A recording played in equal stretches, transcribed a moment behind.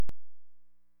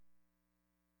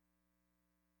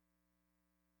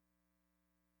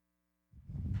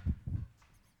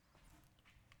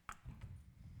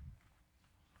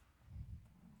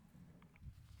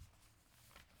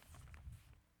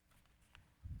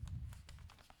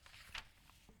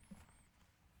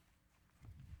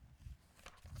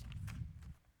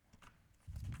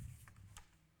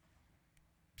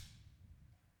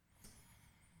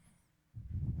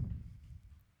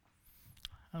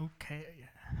Okay.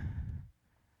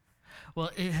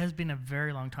 Well, it has been a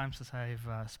very long time since I've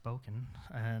spoken,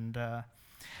 and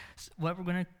what we're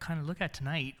going to kind of look at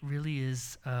tonight really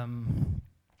is a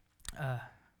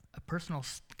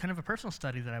kind of a personal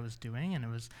study that I was doing, and it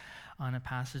was on a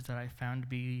passage that I found to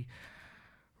be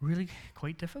really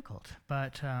quite difficult.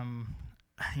 But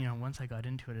once I got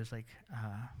into it, it's like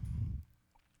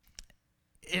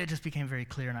it just became very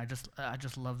clear, and I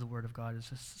just love the Word of God. It's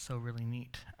just so really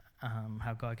neat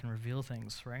how God can reveal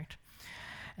things, right?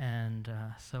 And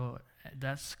so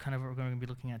that's kind of what we're going to be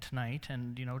looking at tonight.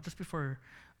 And just before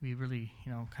we really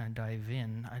kind of dive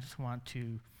in, I just want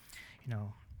to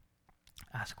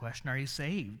ask a question: are you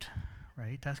saved?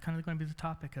 Right? That's kind of going to be the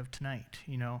topic of tonight.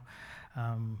 And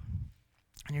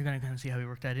you're going to kind of see how we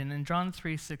work that in. In John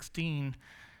 3:16.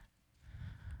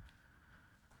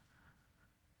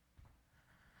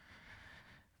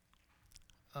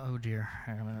 Oh dear.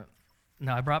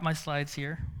 Now I brought my slides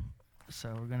here,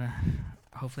 so we're gonna.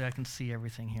 Hopefully, I can see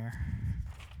everything here.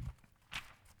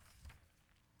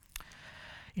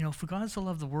 For God so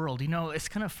loved the world. It's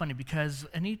kind of funny because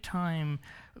anytime,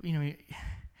 when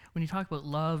you talk about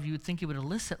love, you would think it would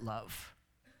elicit love.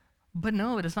 But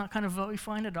no, it is not kind of what we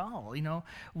find at all.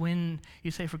 When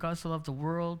you say, for God so loved the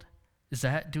world,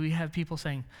 do we have people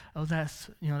saying, oh, that's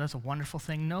a wonderful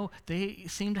thing? No, they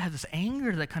seem to have this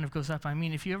anger that kind of goes up. I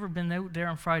mean, if you've ever been out there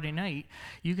on Friday night,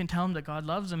 you can tell them that God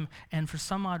loves them, and for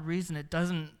some odd reason, it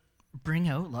doesn't bring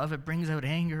out love. It brings out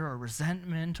anger or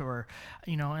resentment or,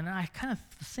 and I kind of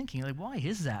was thinking, like, why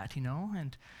is that,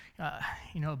 And,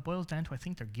 it boils down to, I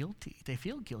think they're guilty. They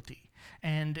feel guilty.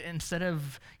 And instead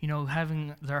of,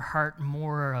 having their heart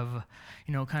more of,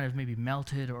 kind of maybe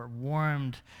melted or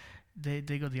warmed, they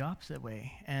go the opposite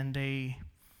way, and they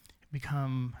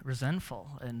become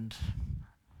resentful. And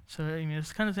so,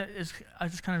 it's kind of, I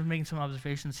just kind of making some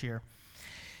observations here.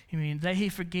 That he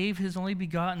forgave his only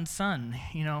begotten son.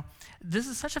 This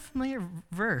is such a familiar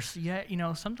verse, yet,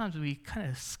 sometimes we kind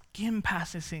of skim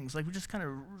past these things. Like, we just kind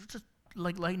of, just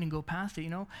like lightning go past it,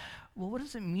 Well, what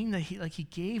does it mean that he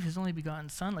gave his only begotten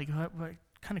son? Like, what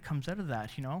kind of comes out of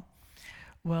that,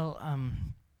 Well,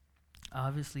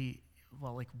 obviously,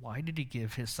 why did he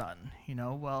give his son? He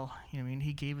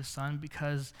gave his son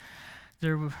because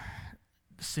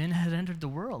sin had entered the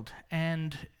world,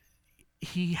 and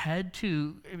he had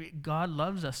to. God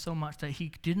loves us so much that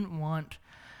he didn't want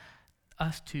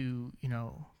us to,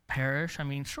 perish.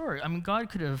 Sure. God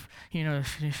could have,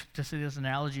 just as an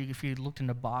analogy, if he looked in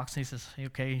the box and he says,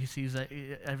 okay, he sees that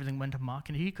everything went amok,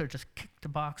 and he could have just kicked the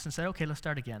box and said, okay, let's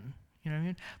start again.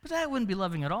 But that wouldn't be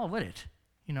loving at all, would it?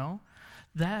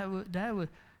 That would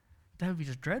be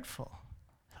just dreadful.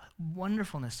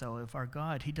 Wonderfulness, though, of our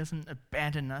God. He doesn't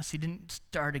abandon us. He didn't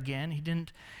start again.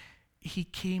 He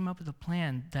came up with a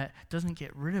plan that doesn't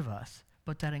get rid of us,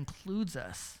 but that includes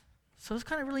us. So it's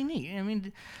kind of really neat.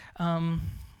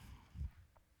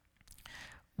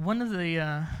 One of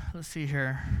the, let's see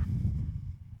here. I'm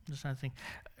just trying to think.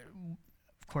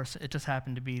 Of course, it just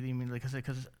happened to be, like I said,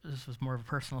 because this was more of a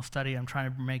personal study, I'm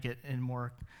trying to make it in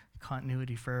more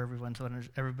continuity for everyone so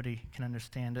everybody can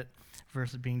understand it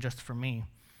versus being just for me.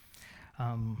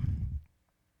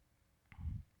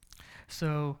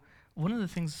 So one of the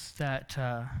things that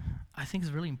I think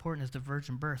is really important is the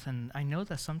virgin birth, and I know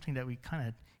that's something that we kind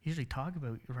of usually talk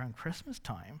about around Christmas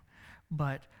time,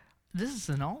 but this is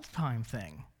an all-time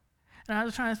thing. And I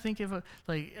was trying to think of it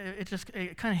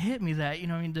kind of hit me that,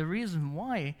 the reason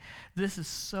why this is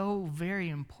so very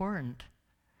important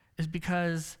is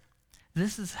because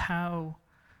this was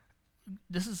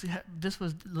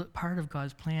part of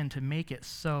God's plan to make it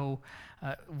so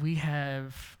we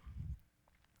have,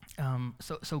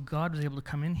 so God was able to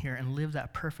come in here and live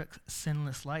that perfect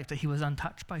sinless life, that he was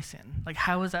untouched by sin. Like,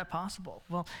 how is that possible?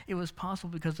 Well, it was possible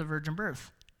because of the virgin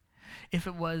birth. If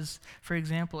it was, for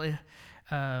example,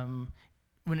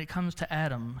 when it comes to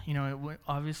Adam,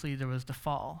 obviously there was the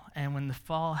fall, and when the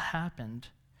fall happened,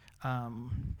 at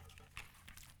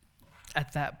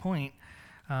that point,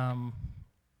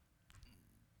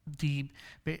 the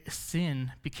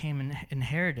sin became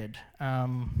inherited.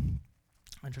 I'm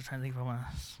just trying to think if I want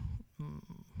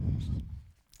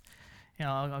to.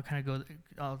 I'll kind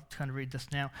of read this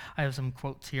now. I have some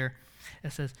quotes here.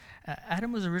 It says,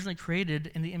 Adam was originally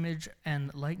created in the image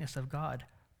and likeness of God,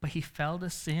 but he fell to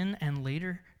sin and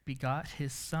later begot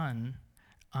his son,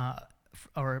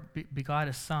 begot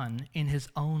a son in his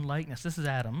own likeness. This is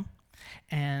Adam,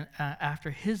 and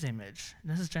after his image.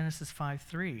 This is Genesis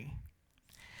 5:3.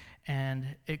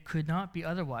 And it could not be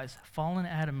otherwise. Fallen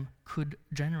Adam could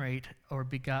generate or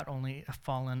begot only a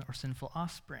fallen or sinful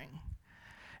offspring.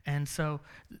 And so,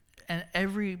 and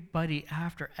everybody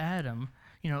after Adam,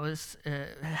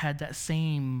 had that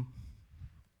same,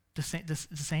 the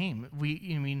same.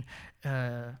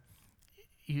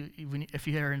 If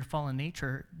you are in fallen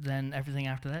nature, then everything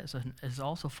after that is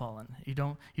also fallen.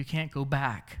 You can't go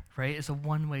back, right? It's a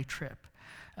one-way trip.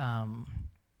 So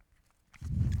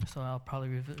I'll probably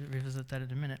revisit that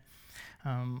in a minute.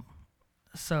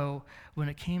 So when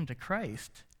it came to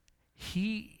Christ,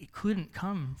 he couldn't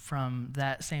come from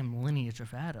that same lineage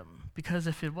of Adam, because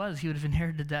if it was, he would have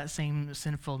inherited that same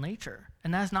sinful nature.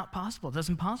 And that's not possible. That's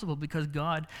impossible, because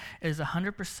God is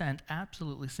 100%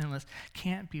 absolutely sinless,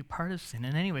 can't be part of sin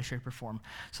in any way, shape, or form.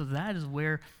 So that is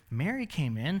where Mary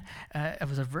came in. It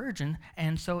was a virgin,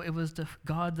 and so it was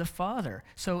God the Father.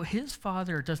 So his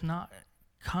Father does not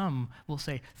come, we'll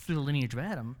say, through the lineage of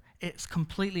Adam. It's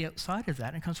completely outside of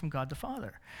that and comes from God the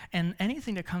Father. And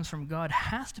anything that comes from God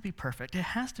has to be perfect. It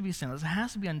has to be sinless. It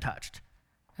has to be untouched.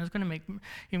 And it's going to make,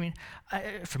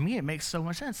 for me, it makes so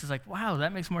much sense. It's like, wow,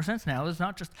 that makes more sense now. It's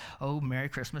not just, oh, Merry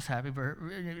Christmas, Happy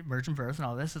Virgin Birth and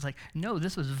all this. It's like, no,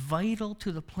 this was vital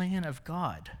to the plan of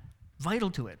God.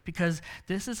 Vital to it, because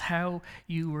this is how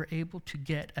you were able to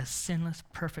get a sinless,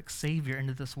 perfect Savior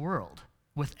into this world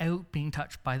without being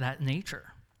touched by that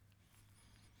nature.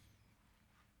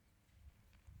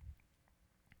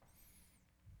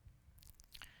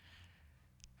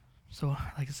 So,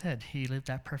 like I said, he lived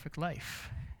that perfect life.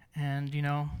 And,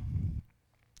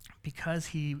 because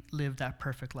he lived that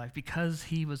perfect life, because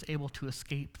he was able to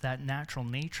escape that natural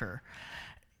nature,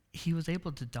 he was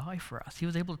able to die for us. He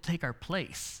was able to take our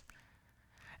place.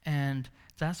 And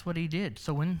that's what he did.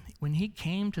 So when he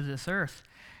came to this earth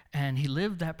and he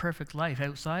lived that perfect life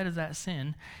outside of that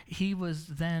sin, he was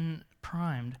then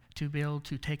primed to be able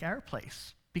to take our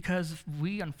place. Because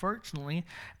we, unfortunately,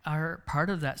 are part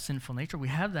of that sinful nature. We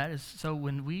have that. So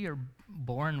when we are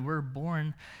born, we're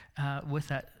born with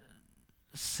that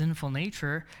sinful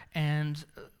nature, and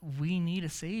we need a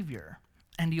Savior.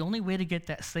 And the only way to get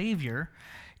that Savior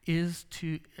is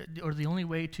the only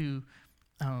way to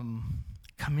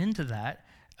come into that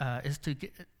is to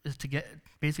get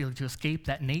basically to escape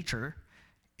that nature,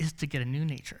 is to get a new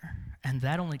nature. And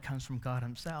that only comes from God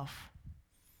himself.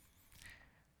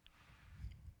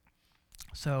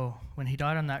 So when he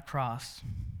died on that cross,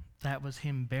 that was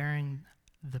him bearing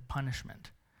the punishment,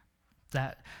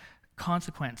 that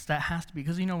consequence. That has to be,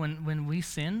 because when we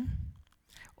sin,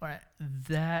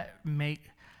 the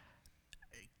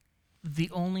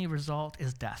only result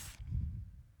is death.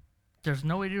 There's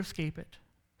no way to escape it.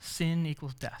 Sin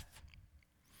equals death.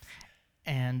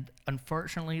 And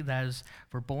unfortunately,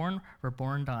 we're born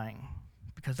dying,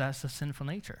 because that's the sinful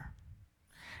nature.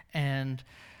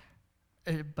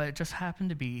 But it just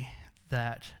happened to be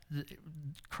that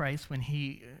Christ, when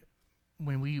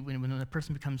the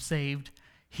person becomes saved,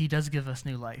 he does give us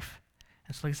new life.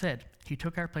 And so, like I said, he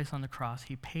took our place on the cross.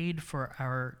 He paid for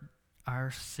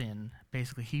our sin.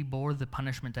 Basically, he bore the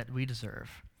punishment that we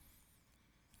deserve.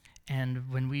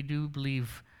 And when we do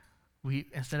believe, we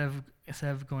instead of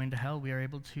going to hell, we are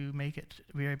able to make it.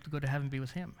 We are able to go to heaven and be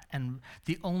with him. And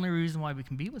the only reason why we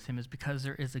can be with him is because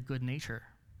there is a good nature.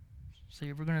 So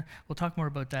we'll talk more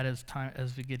about that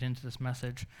as we get into this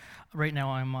message. Right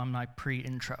now, I'm on my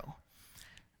pre-intro.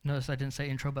 Notice I didn't say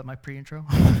intro, but my pre-intro.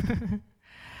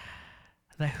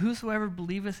 That whosoever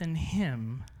believeth in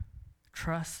him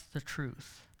trusts the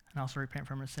truth, and also repent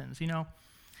from his sins.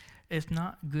 It's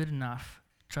not good enough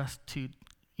just to,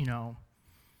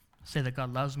 say that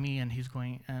God loves me and he's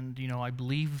going, and, I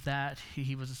believe that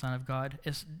he was the Son of God.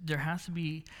 There has to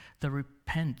be the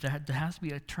repent. There has to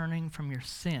be a turning from your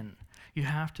sin. You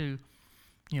have to,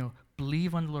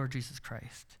 believe on the Lord Jesus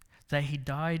Christ, that he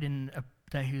died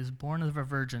that he was born of a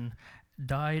virgin,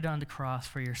 died on the cross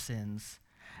for your sins,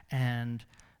 and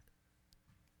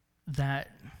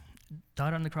that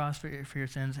died on the cross for your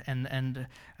sins, and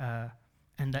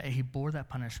that he bore that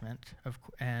punishment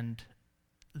and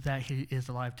that he is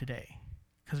alive today.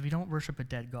 Because we don't worship a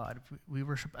dead God, we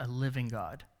worship a living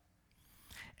God.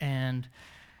 And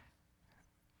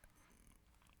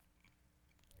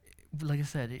like I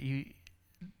said,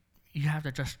 you have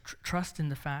to just trust in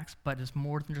the facts, but it's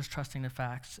more than just trusting the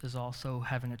facts, is also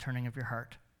having a turning of your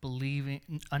heart, believing,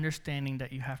 understanding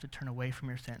that you have to turn away from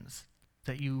your sins,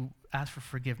 that you ask for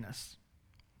forgiveness.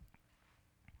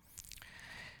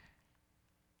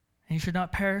 And you should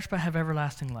not perish but have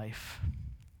everlasting life.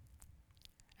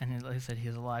 And like I said, he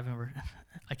is alive, and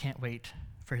I can't wait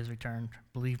for his return.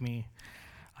 Believe me,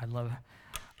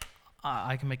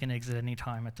 I can make an exit any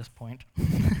time at this point.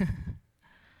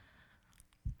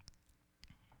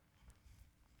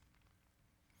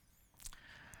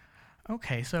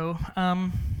 Okay, so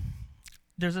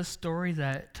There's a story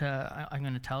that I'm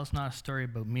going to tell. It's not a story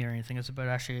about me or anything. It's about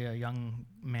actually a young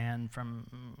man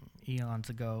from eons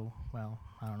ago. Well,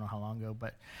 I don't know how long ago,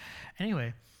 but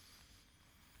anyway,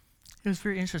 it was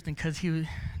very interesting because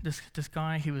this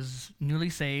guy, he was newly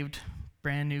saved,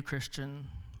 brand new Christian,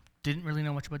 didn't really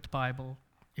know much about the Bible.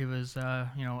 It was, I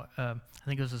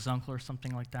think it was his uncle or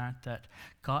something like that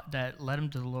that led him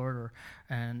to the Lord.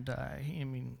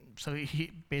 So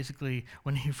he basically,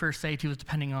 when he first saved, he was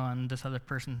depending on this other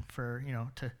person for,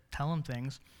 to tell him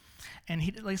things. And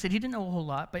he, like I said, he didn't know a whole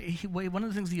lot, but one of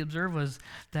the things he observed was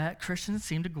that Christians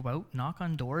seemed to go out, knock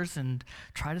on doors, and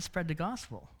try to spread the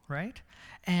gospel, right?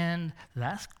 And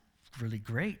that's really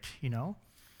great,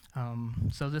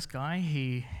 So this guy,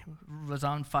 he was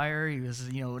on fire. He was,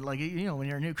 when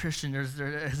you're a new Christian, there's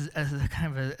a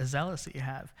kind of a zealous that you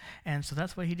have. And so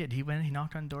that's what he did. He went, he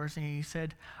knocked on doors, and he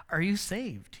said, "Are you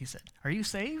saved?" He said, "Are you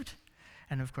saved?"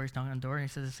 And of course, knocked on the door, and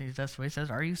that's what he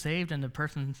says, "Are you saved?" And the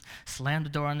person slammed the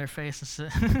door on their face and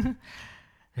said,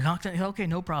 he knocked on, "Okay,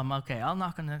 no problem. Okay, I'll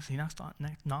knock on the next." He knocked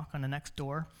on the next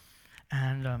door.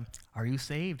 And are you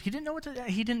saved? He didn't know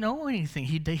he didn't know anything.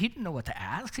 He didn't know what to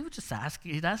ask. He would just ask.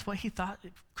 That's what he thought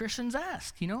Christians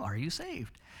ask. Are you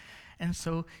saved? And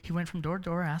so he went from door to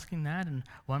door asking that. And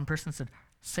one person said,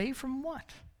 "Saved from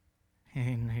what?"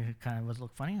 And he kind of was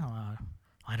look funny.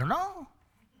 "I don't know.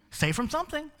 Saved from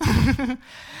something."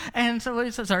 And so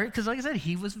he said, sorry, because like I said,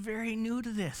 he was very new to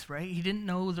this, right? He didn't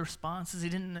know the responses.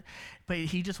 But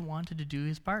he just wanted to do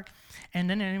his part. And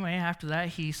then anyway, after that,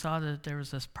 he saw that there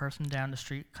was this person down the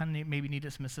street, kind of maybe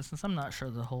needed some assistance. I'm not sure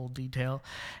the whole detail.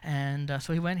 And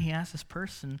so he went, he asked this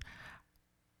person,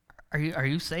 are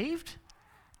you saved?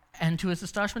 And to his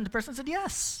astonishment, the person said,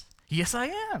 "Yes. Yes, I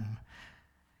am."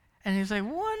 And he's like,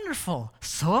 "Wonderful.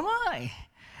 So am I."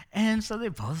 And so they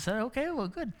both said, "Okay, well,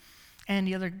 good." And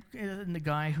the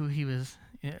guy who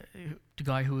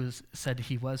said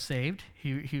he was saved,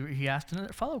 he asked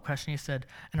another follow-up question. He said,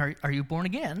 "And are you born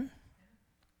again?"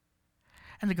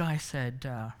 And the guy said,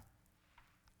 "Yeah,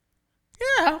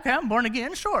 okay, I'm born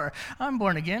again. Sure, I'm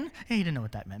born again." He didn't know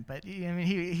what that meant, but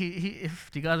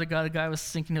if the other guy was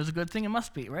thinking it was a good thing, it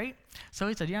must be, right? So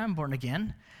he said, "Yeah, I'm born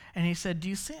again." And he said, "Do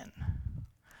you sin?"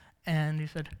 And he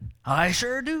said, "I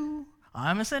sure do.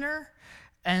 I'm a sinner."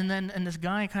 And this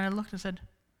guy kind of looked and said,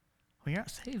 "Well, you're not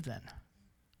saved then."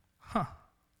 "Huh."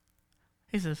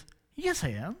 He says, "Yes, I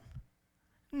am."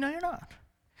 "No, you're not."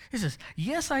 He says,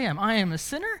 "Yes, I am. I am a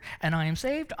sinner, and I am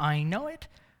saved. I know it.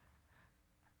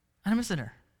 And I'm a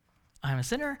sinner. I'm a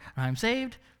sinner, and I'm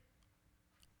saved.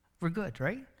 We're good,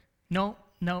 right?" No,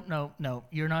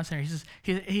 you're not a sinner." He says,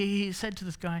 he said to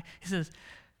this guy, he says,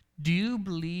 "Do you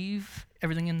believe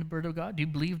everything in the Word of God? Do you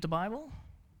believe the Bible?"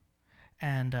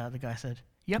 And the guy said,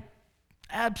 "Yep,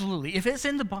 absolutely. If it's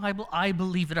in the Bible, I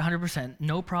believe it 100%.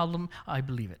 No problem, I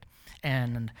believe it."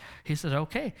 And he said,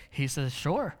 "Okay." He says,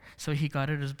 "Sure." So he got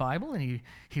out his Bible, and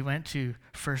he went to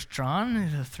 1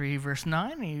 John 3, verse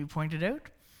 9, and he pointed out.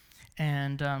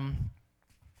 And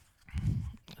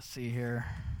let's see here.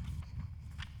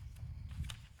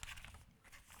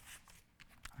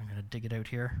 I'm going to dig it out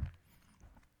here.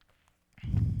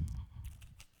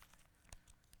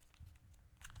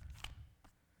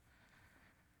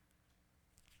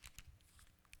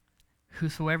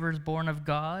 "Whosoever is born of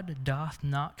God doth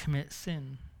not commit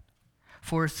sin.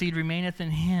 For his seed remaineth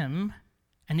in him,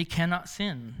 and he cannot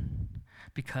sin,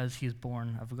 because he is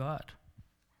born of God."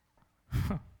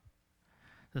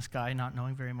 This guy, not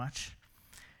knowing very much,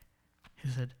 he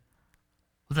said,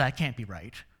 "Well, that can't be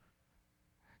right.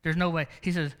 There's no way."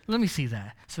 He says, "Let me see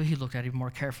that." So he looked at it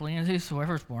more carefully, and says,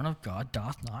 "Whosoever is born of God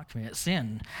doth not commit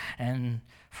sin. And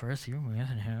for his seed remaineth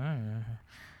in him."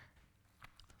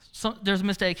 So there's a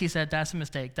mistake. He said, "That's a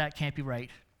mistake. That can't be right.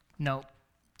 No,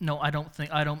 I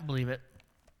don't believe it."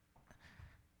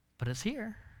 But it's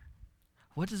here.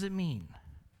 What does it mean?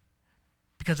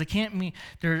 Because it can't mean,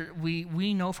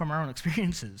 we know from our own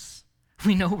experiences.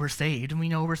 We know we're saved, and we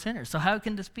know we're sinners. So how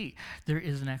can this be? There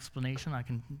is an explanation. I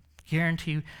can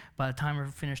guarantee you by the time we're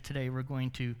finished today, we're going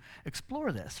to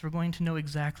explore this. We're going to know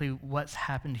exactly what's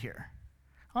happened here.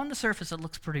 On the surface, it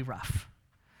looks pretty rough.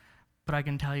 But I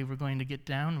can tell you we're going to get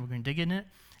down, we're going to dig in it,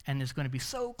 and it's going to be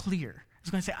so clear.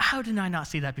 It's going to say, "How did I not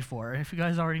see that before?" And if you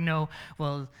guys already know,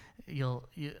 well,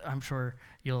 I'm sure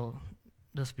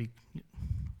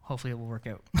hopefully it will work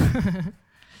out.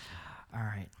 All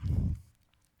right.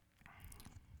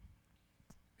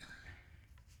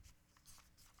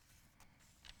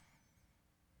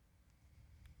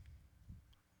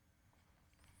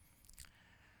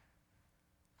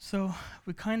 So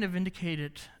we kind of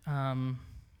indicated, when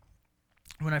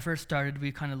I first started,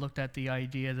 we kind of looked at the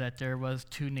idea that there was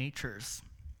two natures.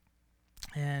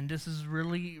 And this is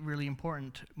really, really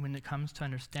important when it comes to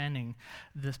understanding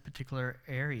this particular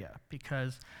area,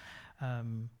 because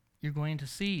you're going to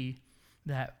see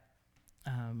that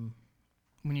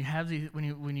when you have these,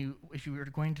 if you were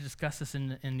going to discuss this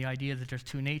in the idea that there's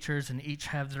two natures and each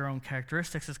have their own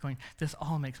characteristics, this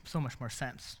all makes so much more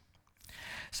sense.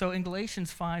 So in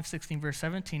Galatians 5:16, verse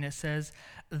 17, it says,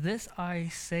 "This I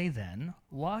say then,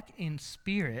 walk in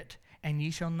spirit, and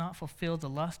ye shall not fulfill the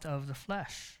lust of the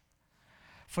flesh.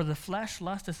 For the flesh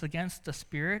lusteth against the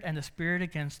spirit, and the spirit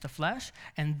against the flesh,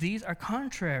 and these are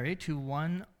contrary to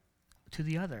one to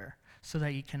the other, so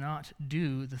that ye cannot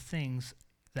do the things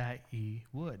that ye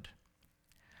would."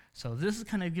 So this is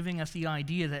kind of giving us the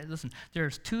idea that, listen,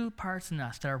 there's two parts in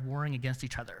us that are warring against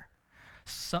each other.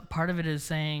 Part of it is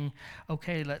saying,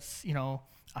 okay,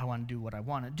 I want to do what I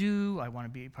want to do. I want to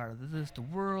be part of the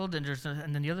world, and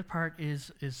then the other part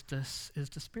is the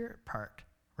spirit part,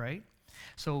 right?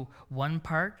 So one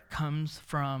part comes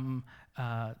from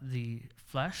the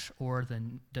flesh, or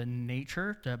the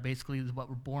nature, that basically is what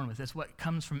we're born with. It's what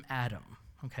comes from Adam.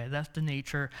 Okay, that's the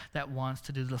nature that wants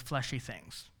to do the fleshy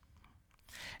things.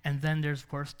 And then there's, of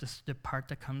course, the part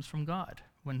that comes from God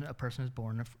when a person is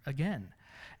born again.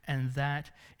 And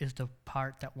that is the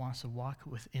part that wants to walk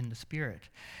within the Spirit.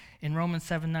 In Romans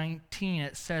 7:19,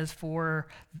 it says, For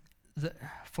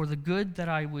the good that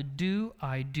I would do,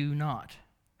 I do not.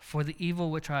 For the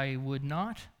evil which I would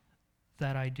not,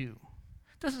 that I do.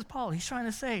 This is Paul. He's trying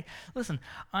to say, listen,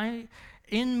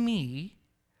 in me,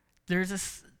 there's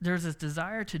this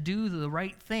desire to do the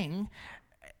right thing,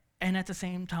 and at the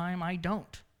same time, I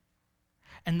don't.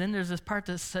 And then there's this part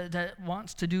that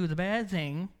wants to do the bad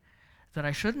thing that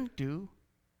I shouldn't do,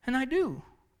 and I do.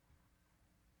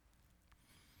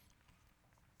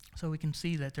 So we can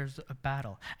see that there's a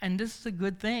battle. And this is a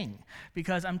good thing,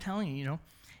 because I'm telling you,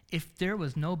 if there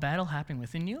was no battle happening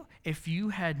within you, if you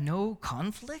had no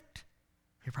conflict,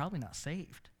 you're probably not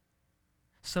saved.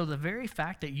 So the very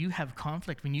fact that you have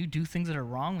conflict when you do things that are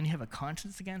wrong, when you have a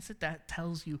conscience against it, that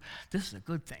tells you this is a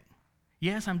good thing.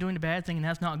 Yes, I'm doing the bad thing, and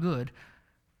that's not good,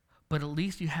 but at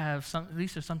least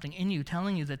there's something in you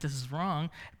telling you that this is wrong,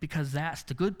 because that's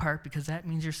the good part, because that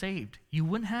means you're saved. You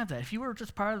wouldn't have that. If you were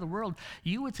just part of the world,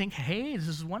 you would think, hey, this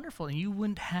is wonderful, and you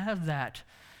wouldn't have that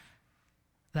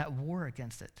war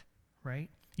against it, right?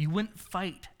 You wouldn't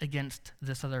fight against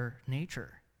this other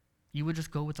nature. You would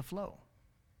just go with the flow.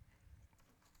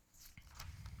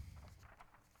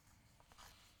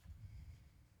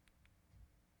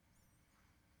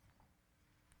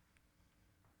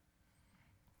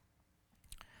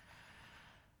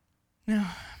 Now,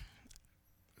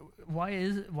 why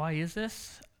is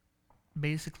this?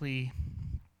 Basically,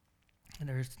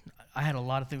 I had a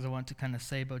lot of things I want to kind of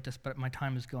say about this, but my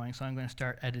time is going, so I'm going to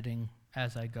start editing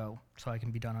as I go, so I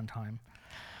can be done on time.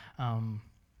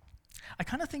 I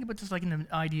kind of think about this like an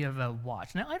idea of a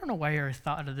watch. Now, I don't know why I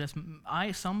thought of this.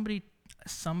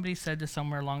 Somebody said this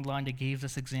somewhere along the line. They gave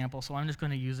this example, so I'm just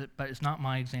going to use it. But it's not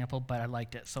my example, but I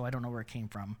liked it, so I don't know where it came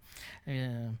from.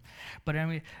 But I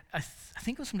mean, I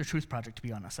think it was from the Truth Project, to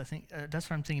be honest. I think that's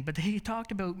what I'm thinking. But he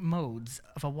talked about modes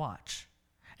of a watch.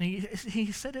 And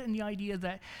he said it in the idea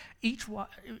that each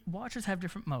watches have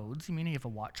different modes. I mean, you have a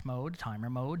watch mode, timer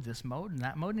mode, this mode, and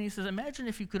that mode. And he says, imagine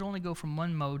if you could only go from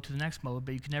one mode to the next mode,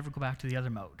 but you could never go back to the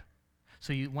other mode.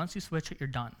 So once you switch it, you're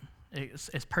done.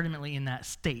 It's permanently in that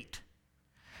state.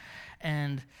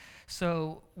 And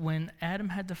so when Adam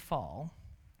had to fall,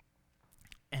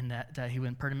 and that he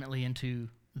went permanently into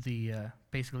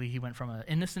basically he went from an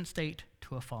innocent state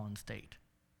to a fallen state.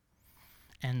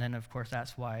 And then, of course,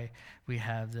 that's why we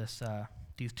have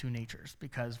these two natures,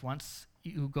 because once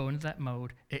you go into that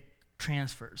mode, it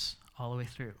transfers all the way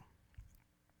through.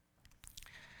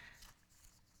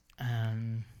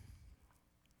 I'm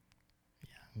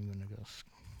going to go.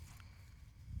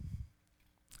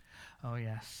 Oh,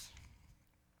 yes.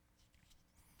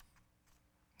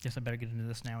 Guess I better get into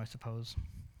this now, I suppose.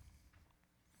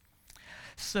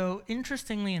 So,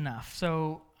 interestingly enough,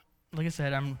 like I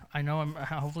said,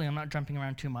 hopefully I'm not jumping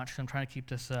around too much. I'm trying to keep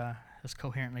this as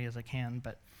coherently as I can.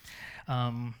 But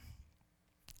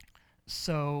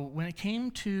so when it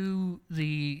came to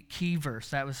the key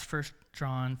verse, that was 1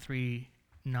 John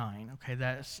 3:9. Okay,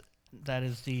 that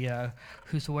is the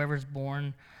whosoever is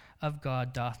born of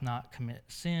God doth not commit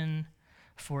sin,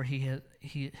 for his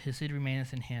seed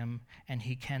remaineth in him, and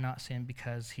he cannot sin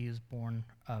because he is born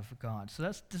of God. So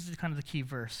this is kind of the key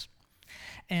verse.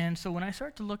 And so when I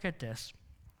start to look at this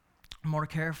more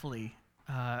carefully,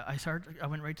 I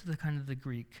went right to the kind of the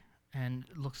Greek and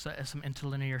looked at some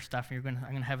interlinear stuff. I'm going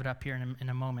to have it up here in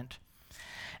a moment.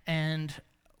 And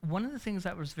one of the things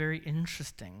that was very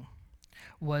interesting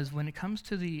was when it comes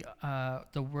to the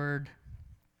word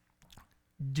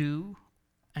do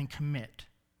and commit,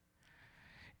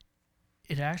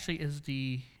 it actually is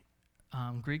the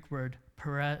Greek word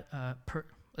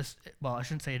well, I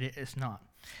shouldn't say it's not.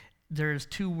 There's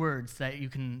two words that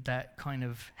kind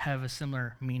of have a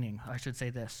similar meaning. I should say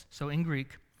this. So in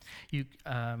Greek, you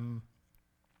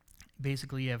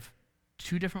basically have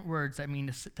two different words that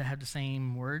mean to have the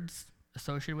same words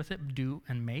associated with it, do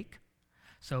and make.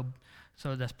 So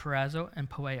that's parazo and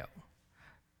poeo.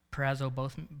 Parazo,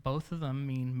 both of them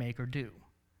mean make or do.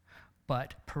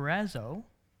 But parazo,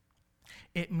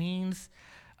 it means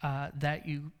that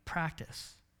you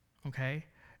practice, okay?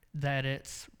 That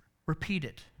it's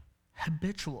repeated,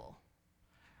 habitual.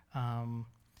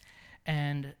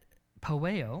 And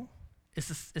poeo,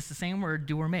 it's the same word,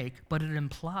 do or make, but it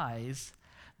implies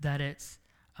that it's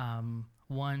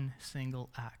one single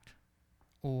act,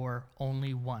 or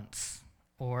only once,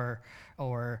 or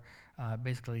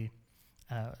basically,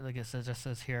 like it just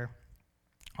says here,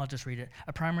 I'll just read it.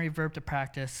 A primary verb to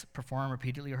practice, perform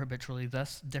repeatedly or habitually,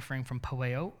 thus differing from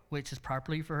poeo, which is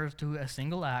properly refers to a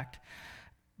single act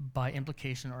by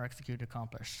implication or execute,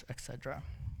 accomplish, etc.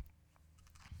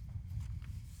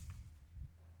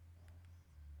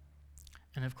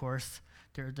 And of course,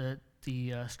 there are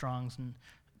the Strong's and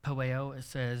poeo. It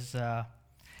says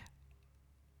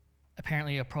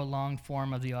apparently a prolonged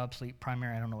form of the obsolete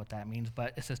primary. I don't know what that means,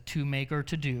 but it says to make or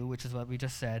to do, which is what we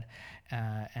just said,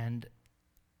 and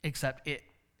except it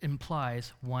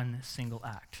implies one single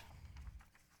act.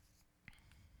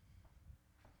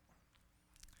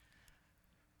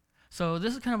 So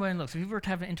this is kind of what it looks. If you were to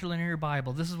have an interlinear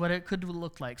Bible, this is what it could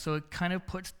look like. So it kind of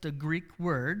puts the Greek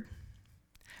word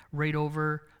right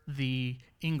over the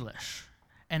English,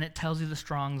 and it tells you the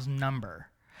Strong's number.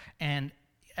 And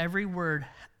every word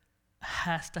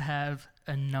has to have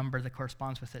a number that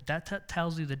corresponds with it. That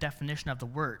tells you the definition of the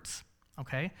words,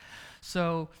 okay?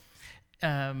 So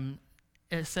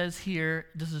it says here,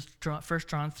 this is 1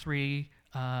 John 3,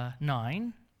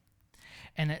 9,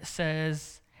 and it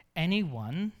says,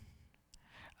 anyone,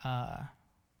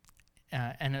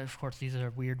 and of course these are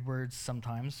weird words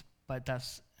sometimes, but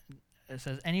it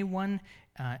says, anyone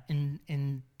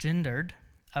engendered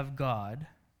of God,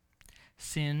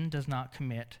 sin does not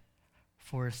commit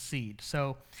for a seed.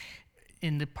 So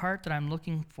in the part that I'm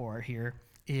looking for here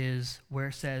is where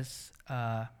it says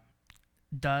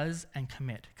does and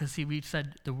commit. Because see, we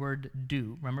said the word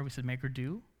do. Remember we said make or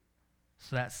do?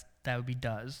 So that would be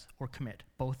does or commit.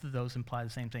 Both of those imply the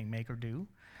same thing, make or do.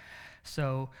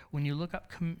 So when you look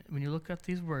up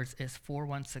these words, it's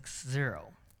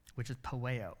 4160, which is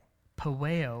poeo.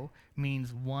 Poeo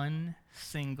means one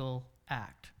single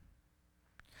act.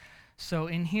 So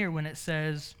in here, when it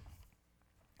says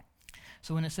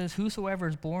whosoever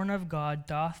is born of God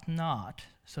doth not,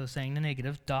 so saying the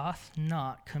negative, doth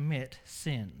not commit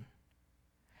sin,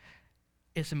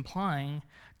 it's implying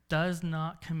does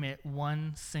not commit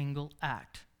one single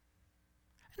act.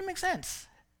 And it makes sense.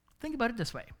 Think about it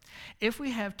this way. If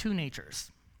we have two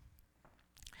natures,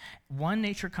 one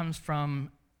nature comes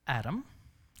from Adam,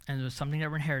 and it's something that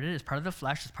we're inherited, it's part of the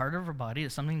flesh, it's part of our body,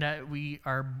 it's something that we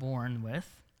are born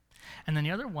with. And then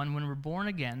the other one, when we're born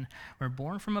again, we're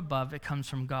born from above, it comes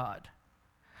from God.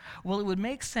 Well, it would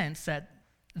make sense that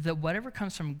whatever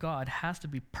comes from God has to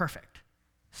be perfect,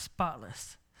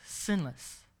 spotless,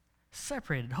 sinless,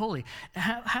 separated, holy.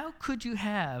 How could you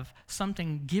have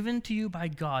something given to you by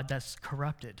God that's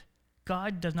corrupted?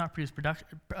 God does not produce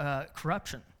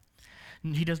corruption.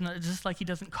 He does not, just like he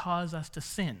doesn't cause us to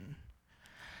sin.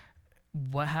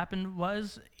 What happened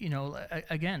was,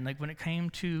 again, like when it came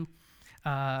to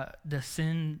the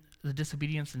sin, the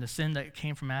disobedience and the sin that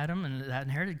came from Adam and that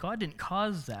inherited, God didn't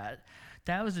cause that.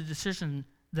 That was a decision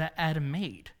that Adam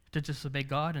made to disobey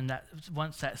God, and that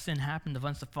once that sin happened,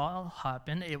 once the fall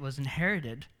happened, it was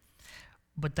inherited,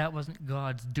 but that wasn't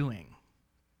God's doing.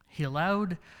 He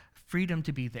allowed freedom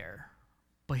to be there,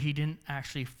 but he didn't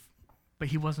actually, but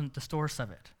he wasn't the source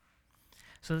of it.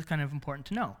 So that's kind of important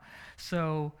to know.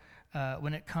 So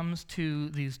when it comes to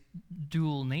these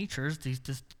dual natures,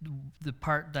 the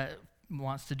part that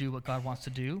wants to do what God wants to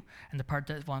do, and the part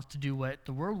that wants to do what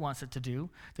the world wants it to do,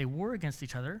 they war against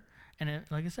each other, and it,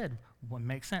 like I said, what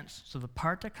makes sense. So the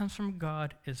part that comes from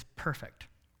God is perfect.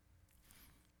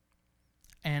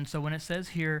 And so when it says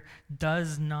here,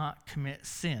 does not commit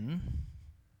sin,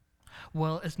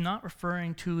 well, it's not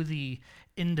referring to the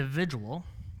individual,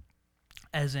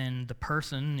 as in the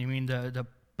person, you mean the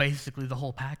basically the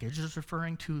whole package, is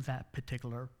referring to that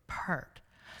particular part.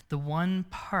 The one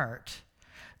part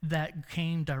that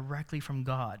came directly from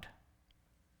God.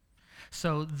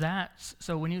 So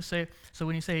when you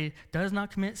say does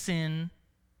not commit sin,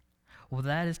 well,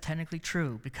 that is technically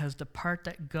true, because the part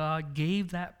that God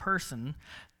gave that person,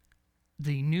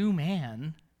 the new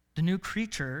man, the new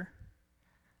creature,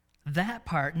 that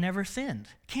part never sinned,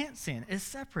 can't sin, is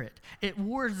separate. It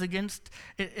wars against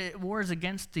the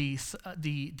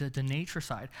nature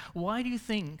side. Why do you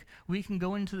think we can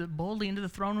go boldly into the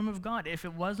throne room of God if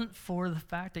it wasn't for the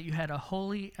fact that you had a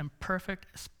holy and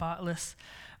perfect, spotless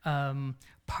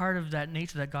part of that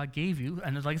nature that God gave you?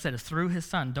 And like I said, it's through His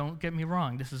Son. Don't get me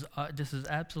wrong. This is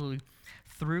absolutely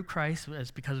through Christ. It's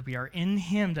because we are in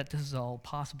Him that this is all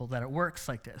possible, that it works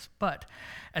like this. But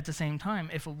at the same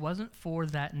time, if it wasn't for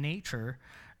that nature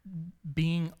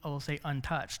being, I will say,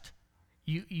 untouched,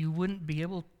 you wouldn't be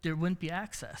able. There wouldn't be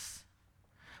access.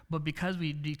 But because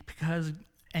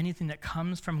anything that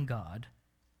comes from God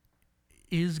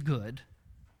is good,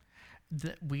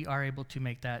 that we are able to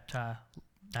make that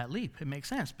leap. It makes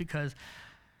sense, because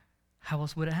how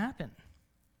else would it happen?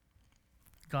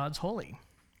 God's holy.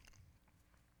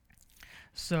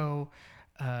 So,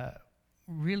 when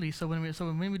we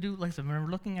do, like I said, when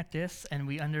we're looking at this and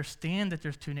we understand that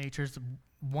there's two natures,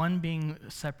 one being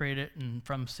separated and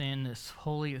from sin, is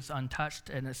holy, is untouched,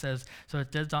 and it says, so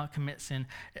it does not commit sin,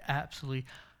 absolutely,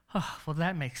 well,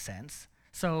 that makes sense.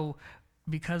 So,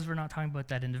 because we're not talking about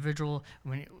that individual,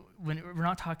 when we're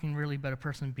not talking really about a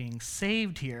person being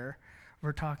saved here,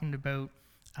 we're talking about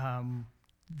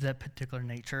that particular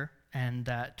nature, and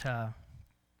that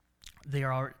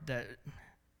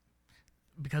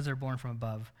because they're born from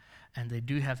above, and they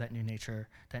do have that new nature,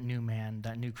 that new man,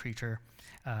 that new creature,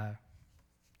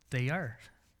 they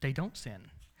don't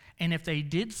sin. And if they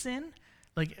did sin,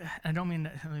 like, I don't mean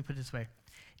that, let me put it this way.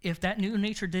 If that new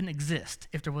nature didn't exist,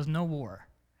 if there was no war,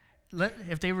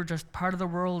 if they were just part of the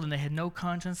world and they had no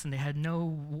conscience and they had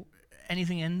no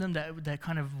anything in them that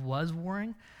kind of was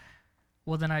warring,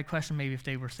 well, then I question maybe if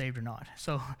they were saved or not.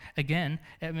 So again,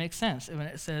 it makes sense when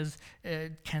it says,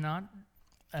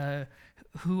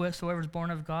 whosoever is born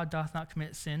of God doth not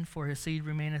commit sin, for his seed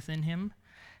remaineth in him.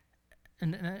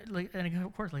 And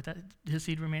of course, like that, his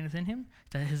seed remaineth in him,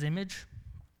 that his image,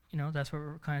 that's what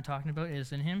we're kind of talking about,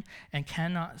 is in him, and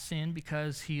cannot sin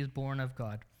because he is born of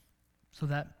God. So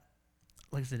that,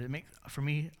 like I said, for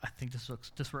me, I think this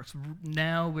works.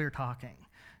 Now we're talking.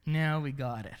 Now we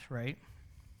got it, right?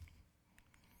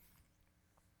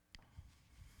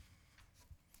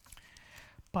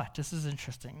 But this is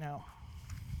interesting now.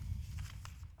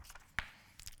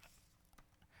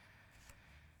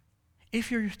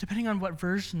 Depending on what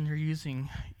version you're using,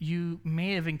 you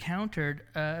may have encountered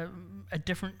a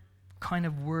different kind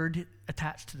of word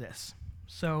attached to this.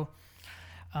 So,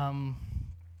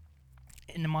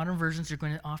 in the modern versions, you're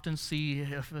going to often see,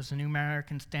 if it's a New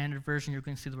American Standard Version, you're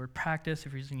going to see the word practice.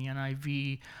 If you're using the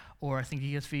NIV, or I think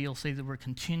ESV, you'll see the word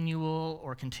continual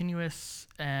or continuous,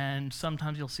 and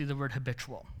sometimes you'll see the word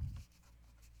habitual.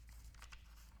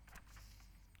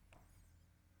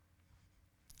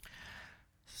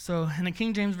 So in the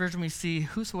King James Version, we see,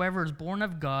 whosoever is born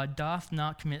of God doth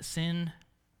not commit sin.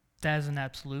 That is an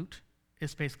absolute.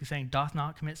 It's basically saying doth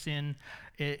not commit sin.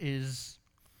 It is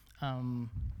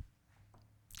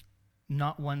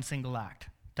not one single act.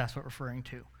 That's what we're referring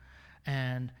to.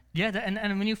 And yeah,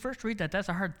 and when you first read that, that's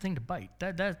a hard thing to bite.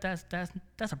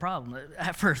 That's a problem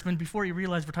at first. Before you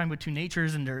realize we're talking about two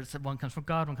natures, and there's one comes from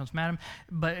God, one comes from Adam.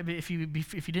 But if you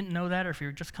didn't know that, or if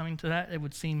you're just coming to that, it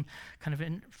would seem kind of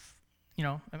it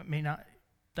may not.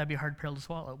 That'd be a hard pill to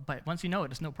swallow. But once you know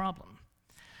it, it's no problem.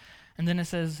 And then it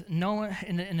says, no one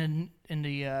in the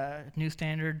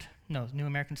New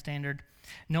American Standard,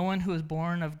 no one who is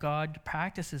born of God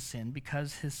practices sin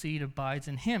because his seed abides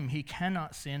in him. He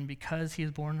cannot sin because he is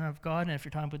born of God. And if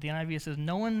you're talking about the NIV, it says,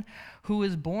 no one who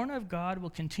is born of God will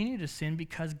continue to sin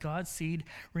because God's seed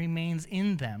remains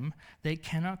in them. They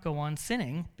cannot go on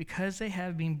sinning because they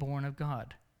have been born of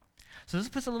God. So this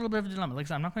puts a little bit of a dilemma. Like I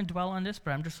said, I'm not going to dwell on this,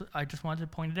 but I just wanted to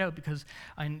point it out because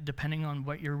depending on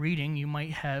what you're reading, you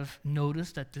might have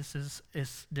noticed that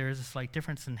there is a slight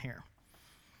difference in here.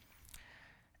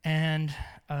 And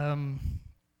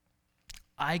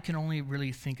I can only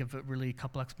really think of a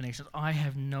couple explanations. I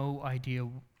have no idea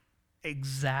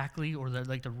exactly, or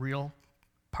the real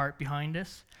part behind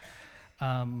this.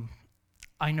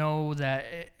 I know that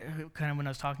kind of when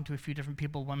I was talking to a few different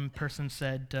people, one person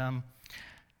said,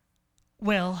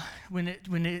 well, when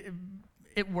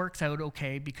it works out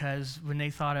okay, because when they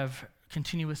thought of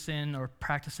continuous sin or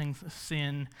practicing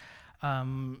sin,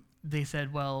 they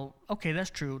said, well, okay, that's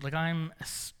true. Like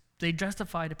they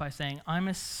justified it by saying, I'm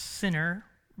a sinner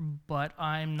but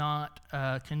I'm not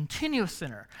a continuous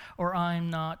sinner, or I'm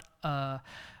not a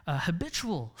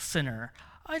habitual sinner.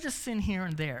 I just sin here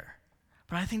and there.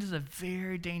 But I think this is a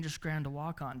very dangerous ground to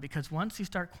walk on, because once you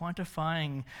start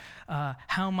quantifying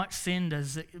how much sin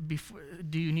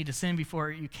do you need to sin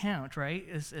before you count, right?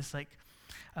 It's like,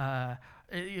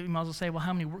 you might as well say, well,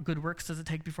 how many good works does it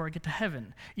take before I get to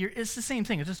heaven? It's the same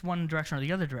thing. It's just one direction or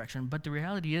the other direction. But the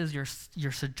reality is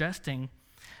you're suggesting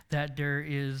that there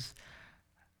is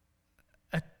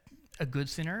a good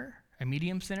sinner, a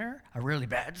medium sinner, a really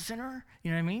bad sinner.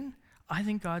 You know what I mean? I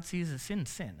think God sees a sin.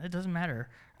 It doesn't matter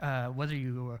whether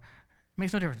it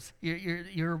makes no difference.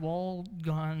 You're all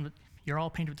gone. You're all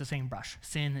painted with the same brush.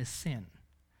 Sin is sin.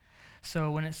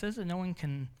 So when it says that no one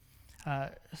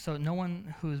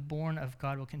who is born of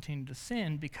God will continue to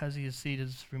sin because his seed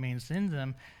remains in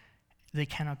them, they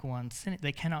cannot go on sinning.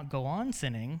 They cannot go on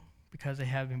sinning because they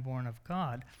have been born of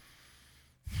God.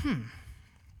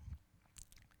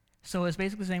 So it's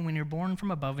basically saying when you're born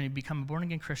from above and you become a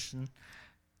born-again Christian,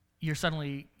 your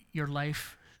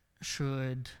life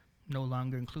should no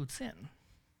longer include sin.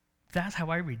 That's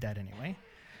how I read that anyway.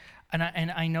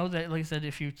 And I know that, like I said,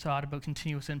 if you thought about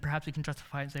continuous sin, perhaps you can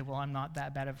justify it and say, well, I'm not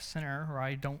that bad of a sinner, or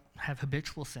I don't have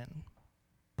habitual sin.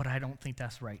 But I don't think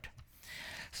that's right.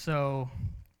 So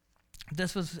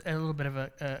this was a little bit of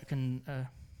a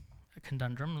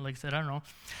conundrum. Like I said, I don't know.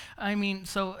 I mean,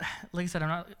 so like I said, I'm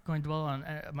not going to dwell on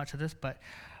much of this, but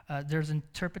there's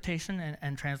interpretation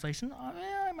and translation.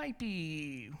 I might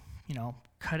be, I don't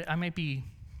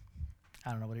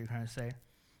know what you're trying to say.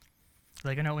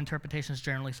 Like, I know interpretation is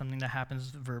generally something that happens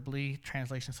verbally.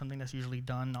 Translation is something that's usually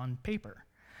done on paper.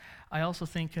 I also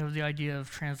think of the idea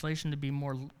of translation to be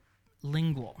more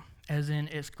lingual, as in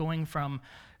it's going from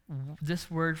this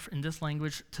word in this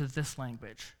language to this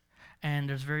language. And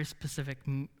there's very specific,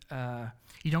 you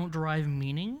don't derive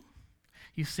meaning.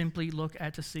 You simply look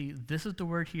at to see, this is the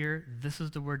word here, this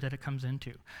is the word that it comes into.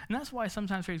 And that's why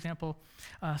sometimes, for example,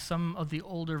 some of the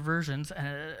older versions,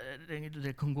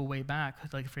 they can go way back,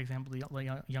 like for example, the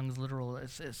Young's Literal,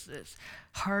 it's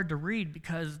hard to read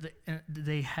because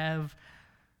they have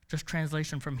just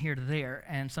translation from here to there,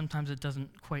 and sometimes it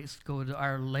doesn't quite go to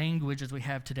our language as we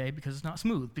have today because it's not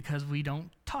smooth, because we don't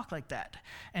talk like that.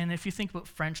 And if you think about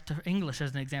French to English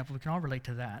as an example, we can all relate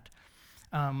to that.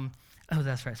 Oh,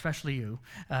 that's right, especially you.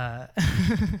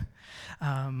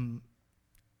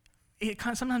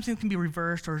 Sometimes things can be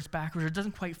reversed or it's backwards, or it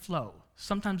doesn't quite flow.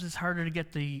 Sometimes it's harder to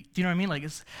get do you know what I mean? Like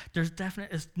it's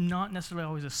not necessarily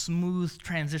always a smooth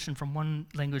transition from one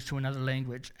language to another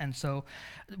language. And so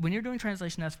when you're doing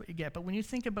translation, that's what you get. But when you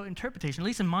think about interpretation, at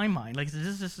least in my mind, like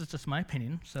this is just my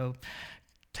opinion, so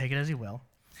take it as you will.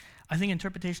 I think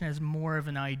interpretation is more of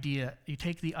an idea. You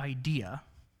take the idea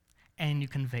and you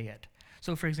convey it.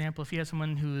 So for example, if you have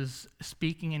someone who is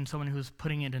speaking and someone who is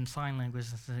putting it in sign language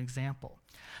as an example,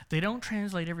 they don't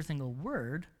translate every single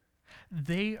word.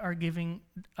 They are giving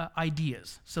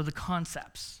ideas, so the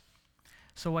concepts.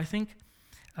 So I think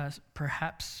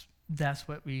perhaps that's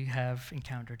what we have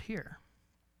encountered here.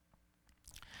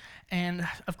 And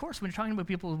of course, when you're talking about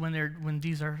people when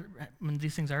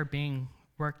these things are being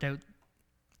worked out,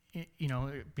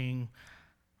 when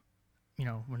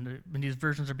these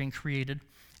versions are being created,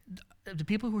 the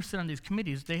people who sit on these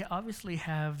committees, they obviously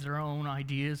have their own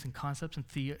ideas and concepts and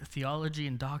theology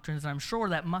and doctrines, and I'm sure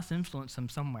that must influence them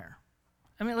somewhere.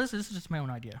 I mean, listen, this is just my own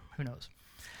idea. Who knows?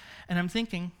 And I'm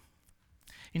thinking,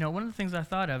 one of the things I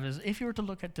thought of is if you were to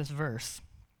look at this verse,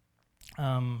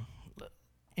 in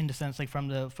the sense like from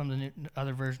the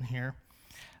other version here,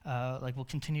 like we'll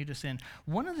continue to sin.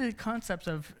 One of the concepts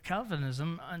of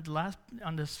Calvinism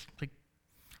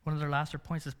one of their laster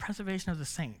points is preservation of the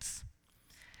saints.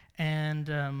 And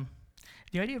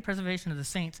the idea of preservation of the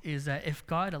saints is that if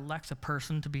God elects a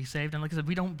person to be saved, and like I said,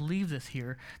 we don't believe this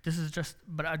here.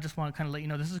 But I just want to kind of let you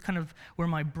know, this is kind of where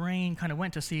my brain kind of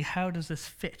went to see how does this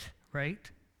fit, right?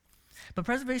 But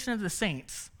preservation of the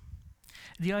saints,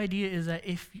 the idea is that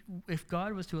if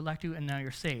God was to elect you and now you're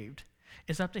saved,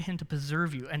 it's up to him to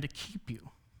preserve you and to keep you.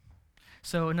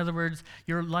 So in other words,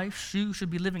 your life, you should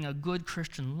be living a good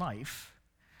Christian life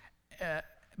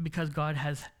because God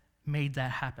has made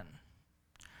that happen.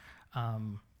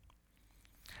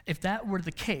 If that were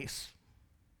the case,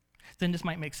 then this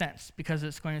might make sense, because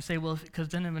it's going to say, well, because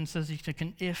then it says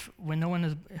no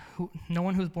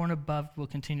one who is born above will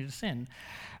continue to sin,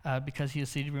 because his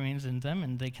seed remains in them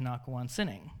and they cannot go on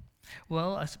sinning.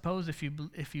 Well, I suppose if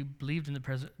you believed in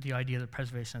the idea of the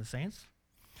preservation of the saints,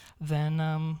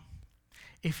 then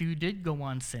if you did go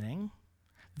on sinning,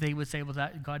 they would say, well,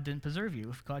 that God didn't preserve you.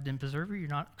 If God didn't preserve you, you're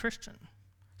not Christian.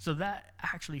 So that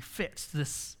actually fits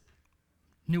this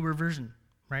newer version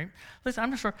right?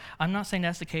 Listen, I'm not saying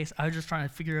that's the case. I was just trying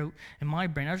to figure out, in my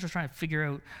brain, I was just trying to figure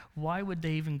out why would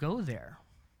they even go there?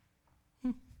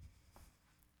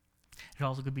 It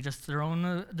also could be just their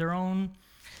own,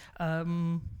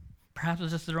 perhaps it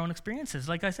was just their own experiences.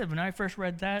 Like I said, when I first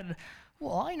read that,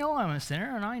 well, I know I'm a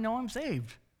sinner and I know I'm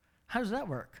saved. How does that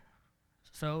work?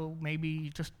 So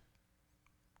maybe just,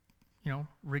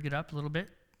 rig it up a little bit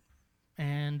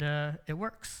and it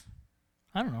works.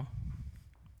 I don't know.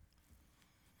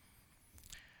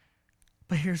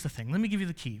 But here's the thing. Let me give you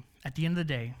the key. At the end of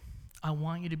the day, I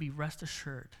want you to be rest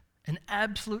assured in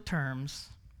absolute terms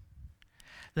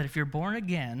that if you're born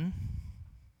again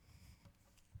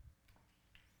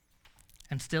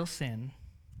and still sin,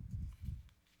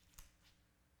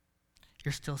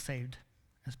 you're still saved.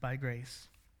 It's by grace.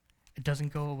 It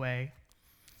doesn't go away.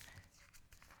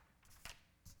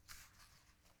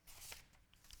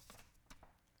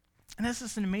 And this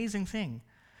is an amazing thing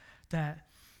that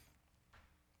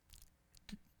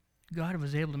God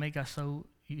was able to make us so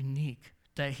unique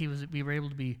that we were able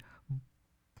to be,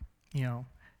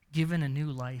 given a new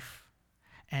life.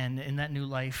 And in that new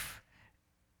life,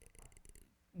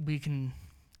 we can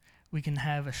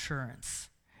have assurance.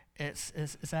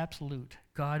 It's absolute.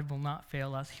 God will not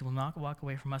fail us. He will not walk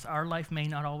away from us. Our life may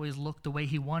not always look the way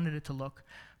he wanted it to look,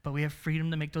 but we have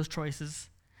freedom to make those choices.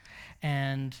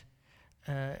 And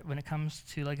when it comes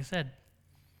to, like I said,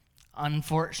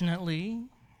 unfortunately,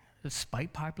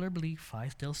 despite popular belief, I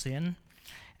still sin.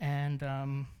 And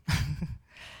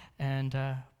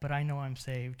but I know I'm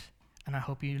saved. And I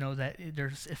hope you know that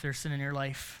if there's sin in your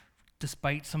life,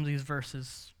 despite some of these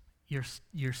verses,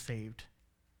 you're saved.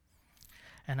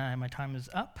 And my time is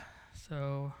up,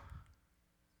 so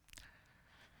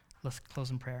let's close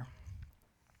in prayer.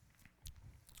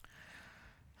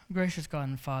 Gracious God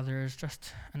and Father, it's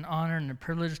just an honor and a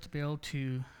privilege to be able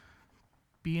to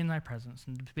be in thy presence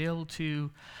and to be able to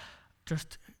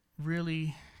just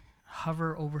really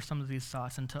hover over some of these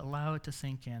thoughts and to allow it to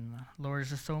sink in. Lord, it's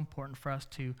just so important for us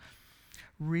to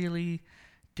really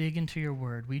dig into your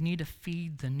word. We need to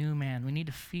feed the new man. We need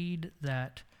to feed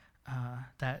that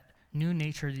new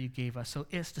nature that you gave us, so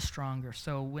it's the stronger.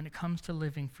 So when it comes to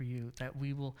living for you, that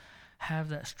we will have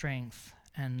that strength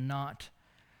and not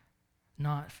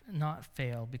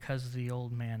fail because of the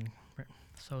old man.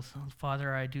 So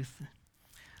Father, I do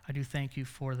thank you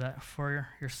for that, for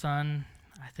your Son.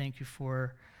 I thank you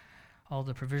for all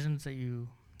the provisions that you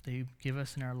give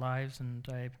us in our lives, and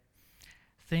I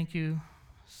thank you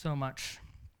so much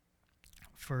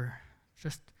for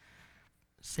just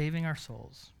saving our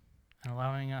souls and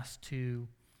allowing us to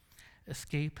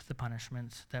escape the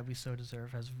punishments that we so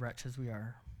deserve as wretches we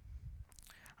are.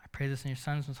 I pray this in your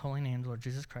Son's most holy name, Lord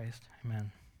Jesus Christ.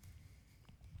 Amen.